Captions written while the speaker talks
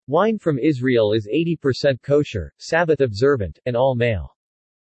Wine from Israel is 80% kosher, Sabbath observant, and all male.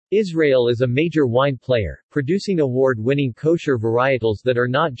 Israel is a major wine player, producing award-winning kosher varietals that are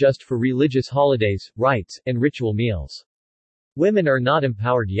not just for religious holidays, rites, and ritual meals. Women are not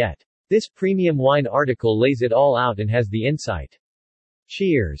empowered yet. This premium wine article lays it all out and has the insight.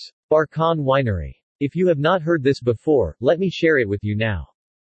 Cheers. Barkan Winery. If you have not heard this before, let me share it with you now.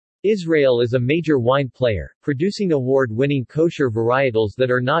 Israel is a major wine player, producing award-winning kosher varietals that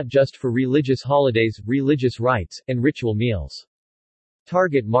are not just for religious holidays, religious rites, and ritual meals.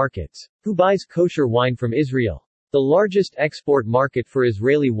 Target markets. Who buys kosher wine from Israel? The largest export market for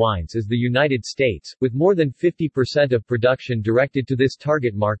Israeli wines is the United States, with more than 50% of production directed to this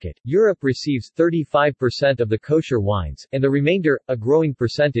target market. Europe receives 35% of the kosher wines, and the remainder, a growing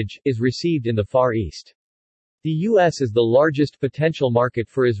percentage, is received in the Far East. The U.S. is the largest potential market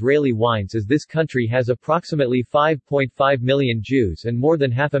for Israeli wines as this country has approximately 5.5 million Jews and more than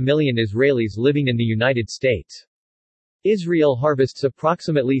 500,000 Israelis living in the United States. Israel harvests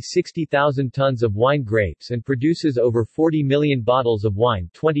approximately 60,000 tons of wine grapes and produces over 40 million bottles of wine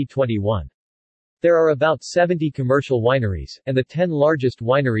 2021. There are about 70 commercial wineries, and the 10 largest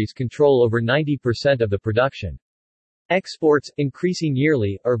wineries control over 90% of the production. Exports, increasing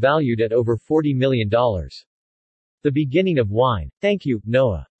yearly, are valued at over $40 million. The beginning of wine. Thank you,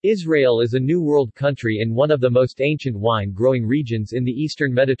 Noah. Israel is a New World country in one of the most ancient wine-growing regions in the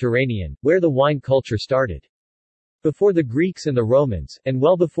eastern Mediterranean, where the wine culture started. Before the Greeks and the Romans, and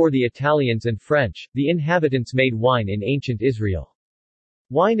well before the Italians and French, the inhabitants made wine in ancient Israel.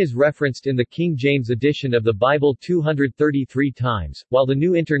 Wine is referenced in the King James edition of the Bible 233 times, while the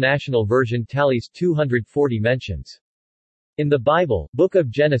New International Version tallies 240 mentions. In the Bible, Book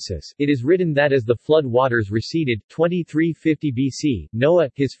of Genesis, it is written that as the flood waters receded, 2350 BC, Noah,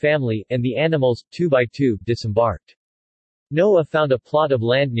 his family, and the animals, 2 by 2, disembarked. Noah found a plot of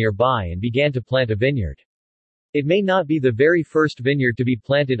land nearby and began to plant a vineyard. It may not be the very first vineyard to be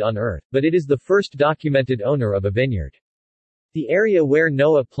planted on earth, but it is the first documented owner of a vineyard. The area where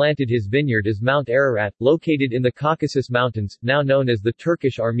Noah planted his vineyard is Mount Ararat, located in the Caucasus Mountains, now known as the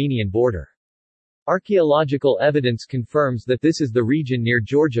Turkish-Armenian border. Archaeological evidence confirms that this is the region near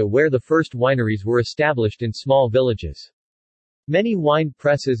Georgia where the first wineries were established in small villages. Many wine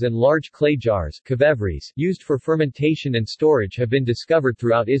presses and large clay jars, kveveries, used for fermentation and storage have been discovered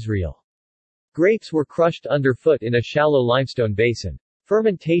throughout Israel. Grapes were crushed underfoot in a shallow limestone basin.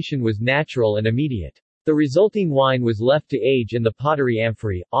 Fermentation was natural and immediate. The resulting wine was left to age in the pottery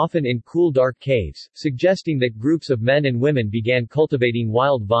amphorae, often in cool dark caves, suggesting that groups of men and women began cultivating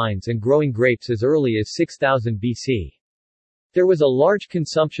wild vines and growing grapes as early as 6000 BC. There was a large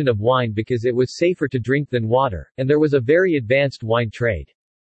consumption of wine because it was safer to drink than water, and there was a very advanced wine trade.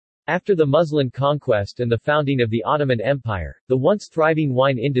 After the Muslim conquest and the founding of the Ottoman Empire, the once thriving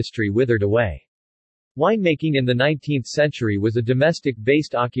wine industry withered away. Winemaking in the 19th century was a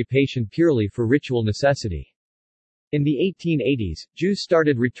domestic-based occupation purely for ritual necessity. In the 1880s, Jews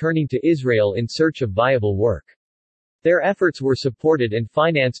started returning to Israel in search of viable work. Their efforts were supported and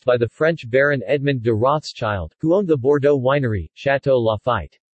financed by the French Baron Edmond de Rothschild, who owned the Bordeaux winery, Château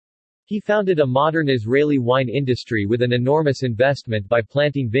Lafite. He founded a modern Israeli wine industry with an enormous investment by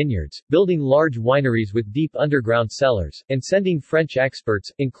planting vineyards, building large wineries with deep underground cellars, and sending French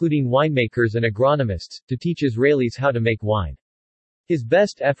experts, including winemakers and agronomists, to teach Israelis how to make wine. His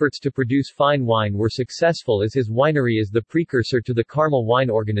best efforts to produce fine wine were successful as his winery is the precursor to the Carmel Wine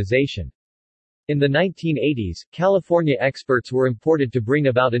Organization. In the 1980s, California experts were imported to bring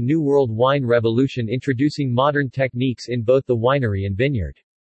about a new world wine revolution introducing modern techniques in both the winery and vineyard.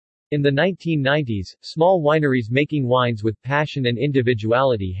 In the 1990s, small wineries making wines with passion and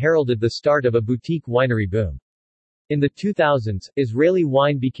individuality heralded the start of a boutique winery boom. In the 2000s, Israeli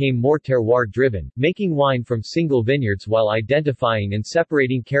wine became more terroir-driven, making wine from single vineyards while identifying and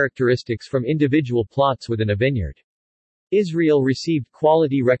separating characteristics from individual plots within a vineyard. Israel received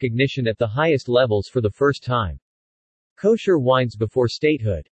quality recognition at the highest levels for the first time. Kosher wines before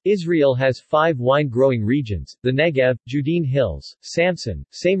statehood. Israel has 5 wine-growing regions, the Negev, Judean Hills, Samson,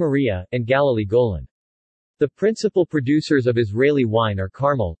 Samaria, and Galilee Golan. The principal producers of Israeli wine are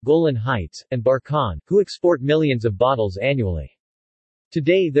Carmel, Golan Heights, and Barkan, who export millions of bottles annually.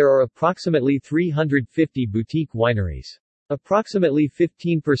 Today there are approximately 350 boutique wineries. Approximately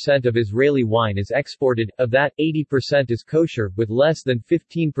 15% of Israeli wine is exported, of that, 80% is kosher, with less than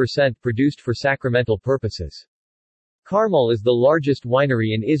 15% produced for sacramental purposes. Carmel is the largest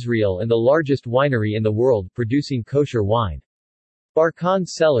winery in Israel and the largest winery in the world producing kosher wine. Barkhan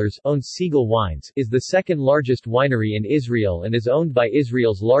Cellars owns Seagull Wines, is the second largest winery in Israel and is owned by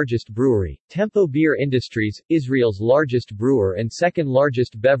Israel's largest brewery, Tempo Beer Industries, Israel's largest brewer and second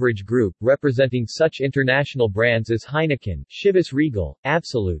largest beverage group, representing such international brands as Heineken, Chivas Regal,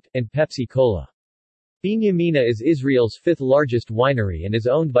 Absolut, and Pepsi Cola. Binyamina is Israel's fifth largest winery and is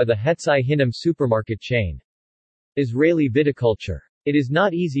owned by the Hetzai Hinnom supermarket chain. Israeli viticulture. It is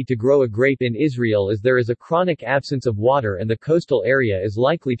not easy to grow a grape in Israel as there is a chronic absence of water and the coastal area is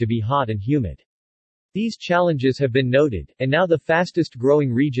likely to be hot and humid. These challenges have been noted, and now the fastest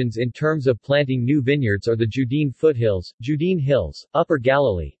growing regions in terms of planting new vineyards are the Judean foothills, Judean Hills, Upper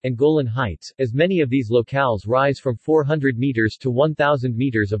Galilee, and Golan Heights, as many of these locales rise from 400 meters to 1,000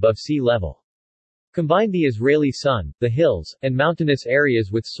 meters above sea level. Combine the Israeli sun, the hills, and mountainous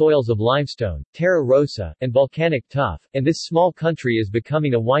areas with soils of limestone, terra rossa, and volcanic tuff, and this small country is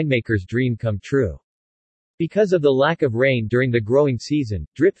becoming a winemaker's dream come true. Because of the lack of rain during the growing season,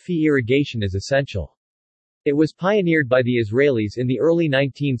 drip-fee irrigation is essential. It was pioneered by the Israelis in the early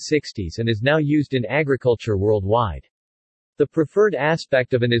 1960s and is now used in agriculture worldwide. The preferred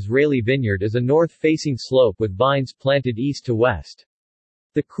aspect of an Israeli vineyard is a north-facing slope with vines planted east to west.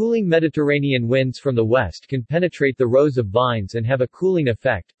 The cooling Mediterranean winds from the west can penetrate the rows of vines and have a cooling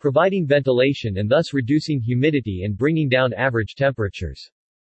effect, providing ventilation and thus reducing humidity and bringing down average temperatures.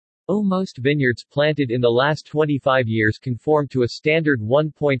 Most vineyards planted in the last 25 years conform to a standard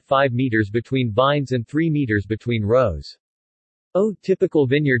 1.5 meters between vines and 3 meters between rows. Typical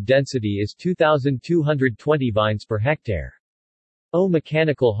vineyard density is 2,220 vines per hectare.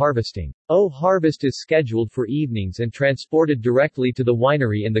 Mechanical harvesting. Harvest is scheduled for evenings and transported directly to the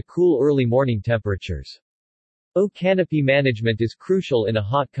winery in the cool early morning temperatures. Canopy management is crucial in a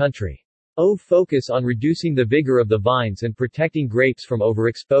hot country. Focus on reducing the vigor of the vines and protecting grapes from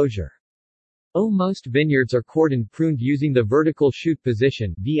overexposure. Most vineyards are cordon-pruned using the vertical shoot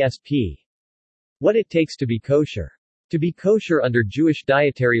position, VSP. What it takes to be kosher. To be kosher under Jewish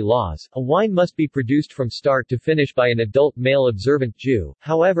dietary laws, a wine must be produced from start to finish by an adult male observant Jew,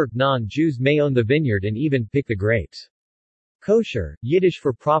 however, non-Jews may own the vineyard and even pick the grapes. Kosher, Yiddish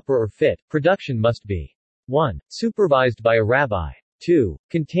for proper or fit, production must be 1. Supervised by a rabbi. 2.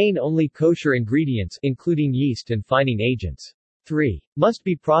 Contain only kosher ingredients, including yeast and fining agents. 3. Must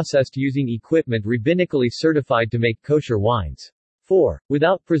be processed using equipment rabbinically certified to make kosher wines. 4.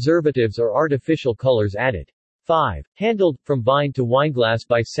 Without preservatives or artificial colors added. 5. Handled, from vine to wineglass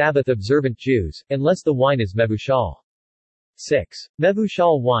by Sabbath-observant Jews, unless the wine is mevushal. 6.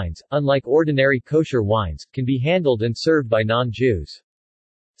 Mevushal wines, unlike ordinary kosher wines, can be handled and served by non-Jews.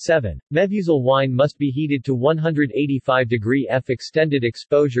 7. Mevusal wine must be heated to 185 degree F. Extended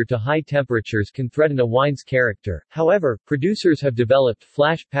exposure to high temperatures can threaten a wine's character, however, producers have developed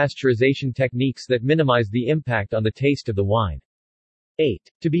flash pasteurization techniques that minimize the impact on the taste of the wine.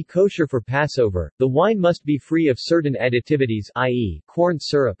 8. To be kosher for Passover, the wine must be free of certain additivities, i.e., corn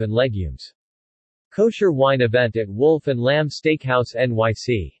syrup and legumes. Kosher wine event at Wolf and Lamb Steakhouse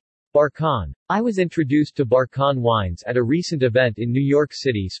NYC. Barkhan. I was introduced to Barkhan wines at a recent event in New York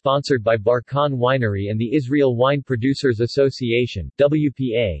City sponsored by Barkhan Winery and the Israel Wine Producers Association,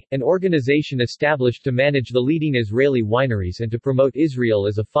 WPA, an organization established to manage the leading Israeli wineries and to promote Israel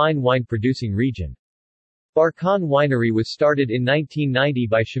as a fine wine-producing region. Barkhan Winery was started in 1990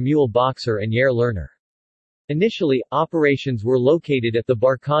 by Shemuel Boxer and Yair Lerner. Initially, operations were located at the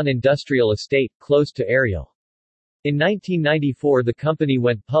Barkhan Industrial Estate, close to Ariel. In 1994 the company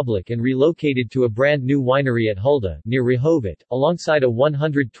went public and relocated to a brand new winery at Huldah, near Rehovot, alongside a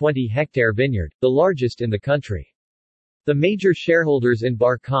 120-hectare vineyard, the largest in the country. The major shareholders in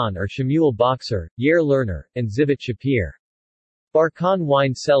Barkhan are Shemuel Boxer, Yair Lerner, and Zivit Shapir. Barkhan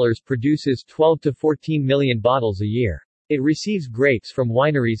Wine Cellars produces 12 to 14 million bottles a year. It receives grapes from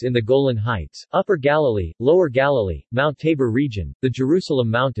wineries in the Golan Heights, Upper Galilee, Lower Galilee, Mount Tabor region, the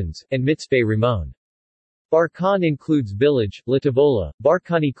Jerusalem Mountains, and Mitzpeh Rimon. Barkhan includes Village, Latavola,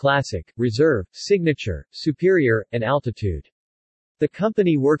 Barkhani Classic, Reserve, Signature, Superior, and Altitude. The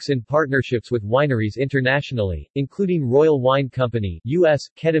company works in partnerships with wineries internationally, including Royal Wine Company, US,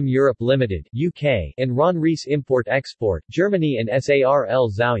 Kedem Europe Limited, UK, and Ron Rees Import-Export, Germany and SARL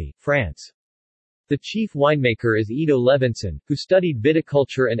Zawi, France. The chief winemaker is Ido Levinson, who studied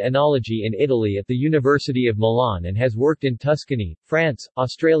viticulture and enology in Italy at the University of Milan and has worked in Tuscany, France,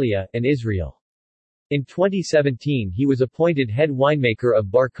 Australia, and Israel. In 2017 he was appointed head winemaker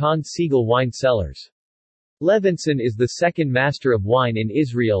of Barkhan Seagull Wine Cellars. Levinson is the second Master of Wine in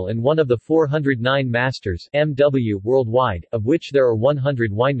Israel and one of the 409 Masters MW worldwide, of which there are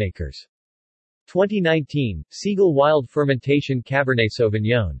 100 winemakers. 2019, Seagull Wild Fermentation Cabernet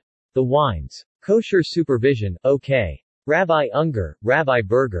Sauvignon. The wine's kosher supervision, OK. Rabbi Unger, Rabbi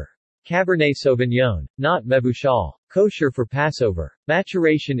Burger. Cabernet Sauvignon, not Mevuchal. Kosher for Passover.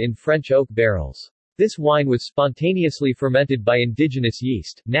 Maturation in French oak barrels. This wine was spontaneously fermented by indigenous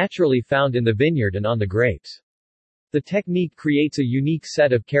yeast, naturally found in the vineyard and on the grapes. The technique creates a unique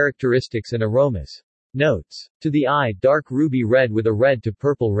set of characteristics and aromas. Notes. To the eye, dark ruby red with a red to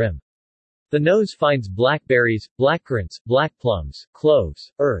purple rim. The nose finds blackberries, blackcurrants, black plums,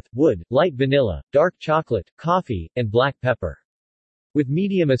 cloves, earth, wood, light vanilla, dark chocolate, coffee, and black pepper. With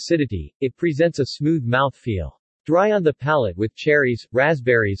medium acidity, it presents a smooth mouthfeel. Dry on the palate with cherries,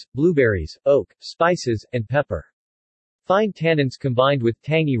 raspberries, blueberries, oak, spices, and pepper. Fine tannins combined with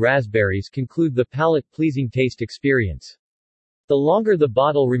tangy raspberries conclude the palate-pleasing taste experience. The longer the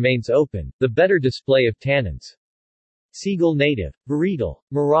bottle remains open, the better display of tannins. Segal native. Varietal.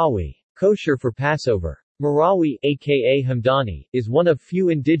 Marawi. Kosher for Passover. Marawi, aka Hamdani, is one of few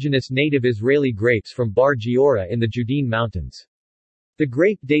indigenous native Israeli grapes from Bar Giora in the Judean Mountains. The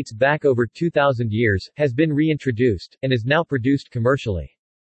grape dates back over 2,000 years, has been reintroduced, and is now produced commercially.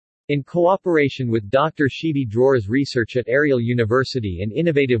 In cooperation with Dr. Shibi Dror's research at Ariel University and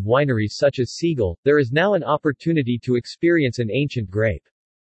innovative wineries such as Segal, there is now an opportunity to experience an ancient grape.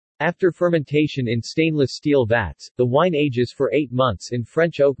 After fermentation in stainless steel vats, the wine ages for 8 months in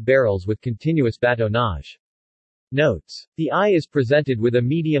French oak barrels with continuous batonnage. Notes. The eye is presented with a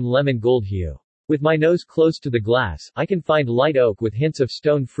medium lemon gold hue. With my nose close to the glass, I can find light oak with hints of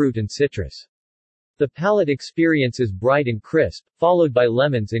stone fruit and citrus. The palate experience is bright and crisp, followed by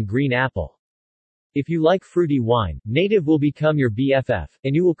lemons and green apple. If you like fruity wine, Native will become your BFF,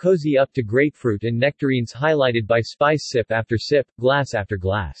 and you will cozy up to grapefruit and nectarines highlighted by spice sip after sip, glass after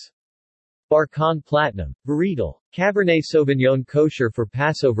glass. Barkhan Platinum. Varietal. Cabernet Sauvignon kosher for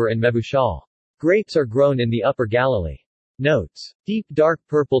Passover and Mevuchal. Grapes are grown in the Upper Galilee. Notes. Deep dark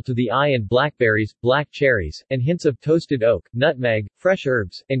purple to the eye and blackberries, black cherries, and hints of toasted oak, nutmeg, fresh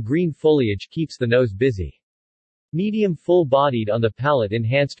herbs, and green foliage keeps the nose busy. Medium full-bodied on the palate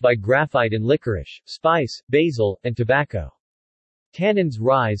enhanced by graphite and licorice, spice, basil, and tobacco. Tannins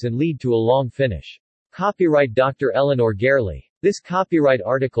rise and lead to a long finish. Copyright Dr. Eleanor Gerli. This copyright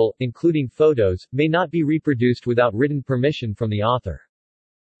article, including photos, may not be reproduced without written permission from the author.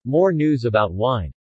 More news about wine.